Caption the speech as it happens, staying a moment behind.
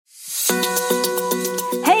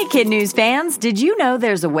Kid News fans, did you know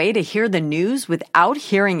there's a way to hear the news without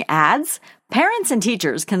hearing ads? Parents and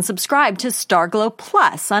teachers can subscribe to Starglow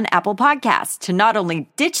Plus on Apple Podcasts to not only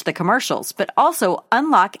ditch the commercials, but also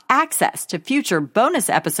unlock access to future bonus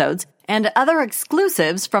episodes and other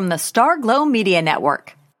exclusives from the Starglow Media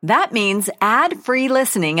Network. That means ad-free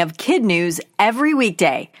listening of Kid News every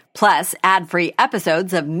weekday, plus ad-free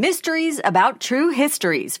episodes of Mysteries About True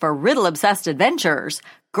Histories for riddle-obsessed adventurers,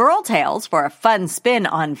 Girl Tales for a fun spin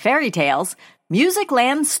on fairy tales,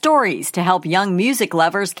 Musicland Stories to help young music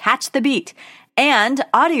lovers catch the beat, and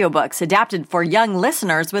audiobooks adapted for young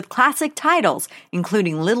listeners with classic titles,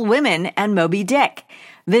 including Little Women and Moby Dick.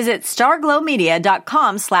 Visit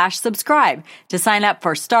starglowmedia.com/subscribe to sign up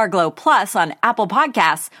for Starglow Plus on Apple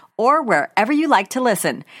Podcasts or wherever you like to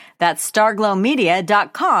listen. That's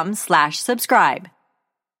starglowmedia.com/subscribe.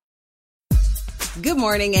 Good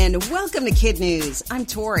morning and welcome to Kid News. I'm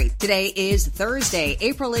Tori. Today is Thursday,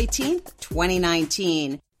 April 18th,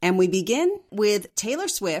 2019. And we begin with Taylor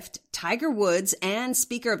Swift, Tiger Woods, and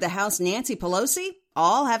Speaker of the House Nancy Pelosi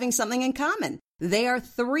all having something in common. They are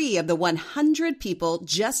 3 of the 100 people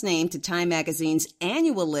just named to Time Magazine's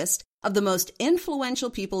annual list of the most influential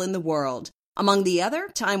people in the world. Among the other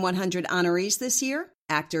Time 100 honorees this year,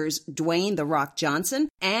 actors Dwayne "The Rock" Johnson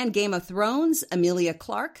and Game of Thrones Emilia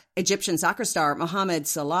Clarke, Egyptian soccer star Mohamed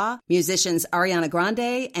Salah, musicians Ariana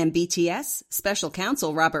Grande and BTS, special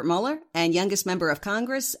counsel Robert Mueller, and youngest member of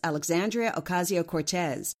Congress Alexandria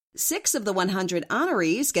Ocasio-Cortez. 6 of the 100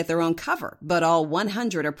 honorees get their own cover, but all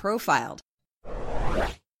 100 are profiled.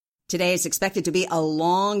 Today is expected to be a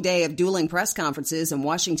long day of dueling press conferences in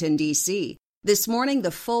Washington, D.C. This morning,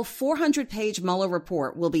 the full 400-page Mueller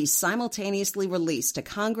report will be simultaneously released to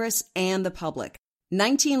Congress and the public.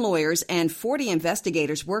 19 lawyers and 40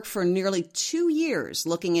 investigators worked for nearly 2 years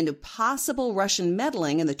looking into possible Russian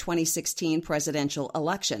meddling in the 2016 presidential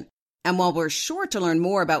election. And while we're sure to learn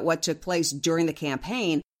more about what took place during the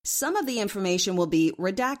campaign, some of the information will be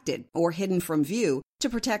redacted or hidden from view to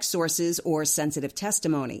protect sources or sensitive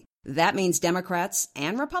testimony. That means Democrats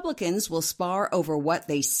and Republicans will spar over what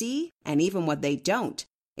they see and even what they don't.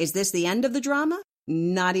 Is this the end of the drama?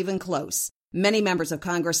 Not even close. Many members of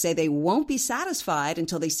Congress say they won't be satisfied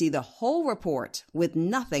until they see the whole report with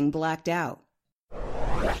nothing blacked out.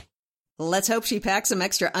 Let's hope she packs some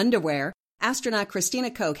extra underwear. Astronaut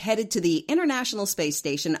Christina Koch headed to the International Space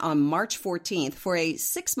Station on March 14th for a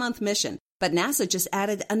 6-month mission. But NASA just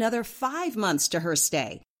added another 5 months to her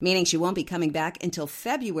stay, meaning she won't be coming back until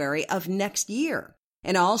February of next year.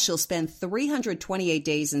 In all, she'll spend 328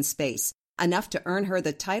 days in space, enough to earn her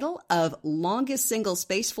the title of longest single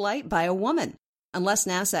space flight by a woman. Unless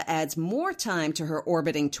NASA adds more time to her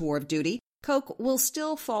orbiting tour of duty, Koch will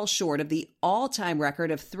still fall short of the all-time record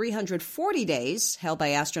of 340 days held by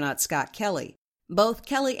astronaut Scott Kelly. Both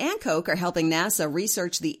Kelly and Koch are helping NASA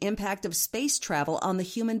research the impact of space travel on the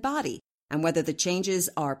human body, and whether the changes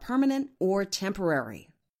are permanent or temporary.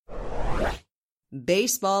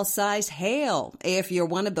 Baseball-size hail. If you're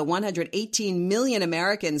one of the 118 million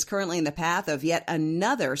Americans currently in the path of yet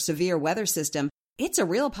another severe weather system, it's a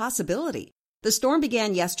real possibility. The storm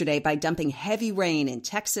began yesterday by dumping heavy rain in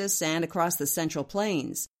Texas and across the Central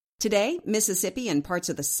Plains. Today, Mississippi and parts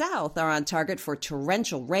of the South are on target for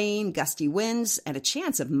torrential rain, gusty winds, and a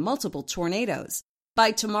chance of multiple tornadoes.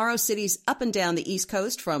 By tomorrow, cities up and down the East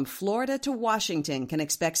Coast from Florida to Washington can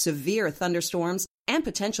expect severe thunderstorms and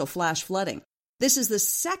potential flash flooding. This is the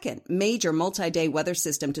second major multi-day weather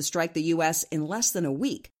system to strike the U.S. in less than a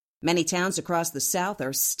week. Many towns across the South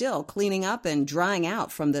are still cleaning up and drying out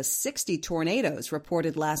from the 60 tornadoes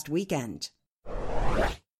reported last weekend.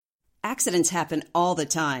 Accidents happen all the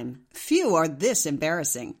time. Few are this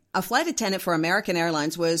embarrassing. A flight attendant for American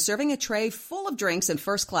Airlines was serving a tray full of drinks in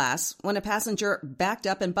first class when a passenger backed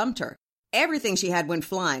up and bumped her. Everything she had went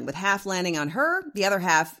flying, with half landing on her, the other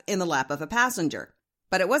half in the lap of a passenger.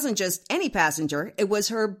 But it wasn't just any passenger, it was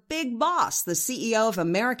her big boss, the CEO of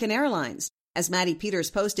American Airlines. As Maddie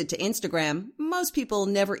Peters posted to Instagram, most people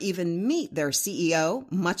never even meet their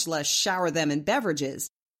CEO, much less shower them in beverages.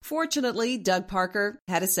 Fortunately, Doug Parker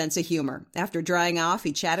had a sense of humor. After drying off,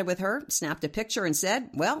 he chatted with her, snapped a picture, and said,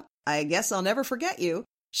 "Well, I guess I'll never forget you."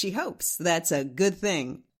 She hopes that's a good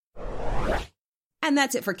thing. And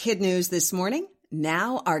that's it for Kid News this morning.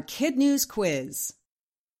 Now our Kid News quiz.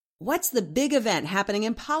 What's the big event happening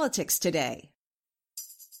in politics today?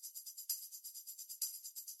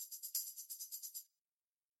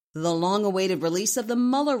 The long-awaited release of the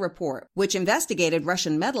Mueller report, which investigated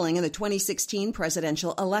Russian meddling in the 2016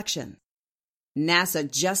 presidential election. NASA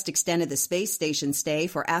just extended the space station stay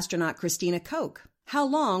for astronaut Christina Koch. How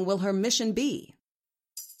long will her mission be?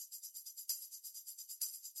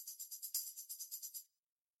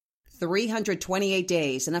 328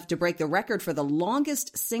 days, enough to break the record for the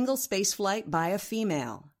longest single spaceflight by a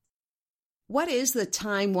female. What is the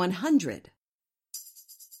Time 100?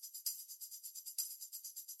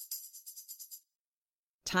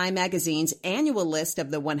 Time magazine's annual list of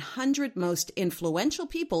the 100 most influential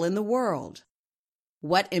people in the world.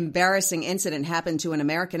 What embarrassing incident happened to an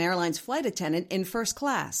American Airlines flight attendant in first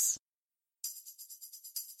class?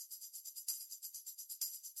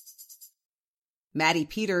 Maddie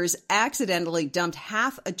Peters accidentally dumped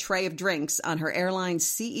half a tray of drinks on her airline's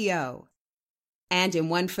CEO. And in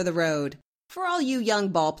One for the Road, for all you young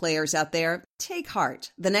ball players out there, take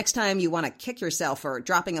heart. The next time you want to kick yourself for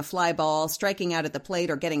dropping a fly ball, striking out at the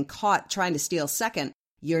plate, or getting caught trying to steal second,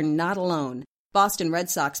 you're not alone. Boston Red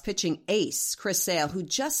Sox pitching ace Chris Sale, who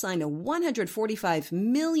just signed a $145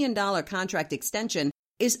 million contract extension,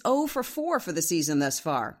 is 0 for 4 for the season thus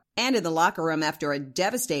far. And in the locker room after a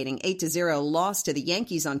devastating 8-0 loss to the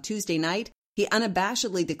Yankees on Tuesday night, he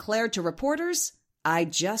unabashedly declared to reporters, "I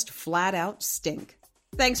just flat out stink."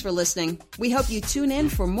 Thanks for listening. We hope you tune in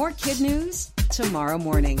for more kid news tomorrow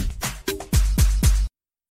morning.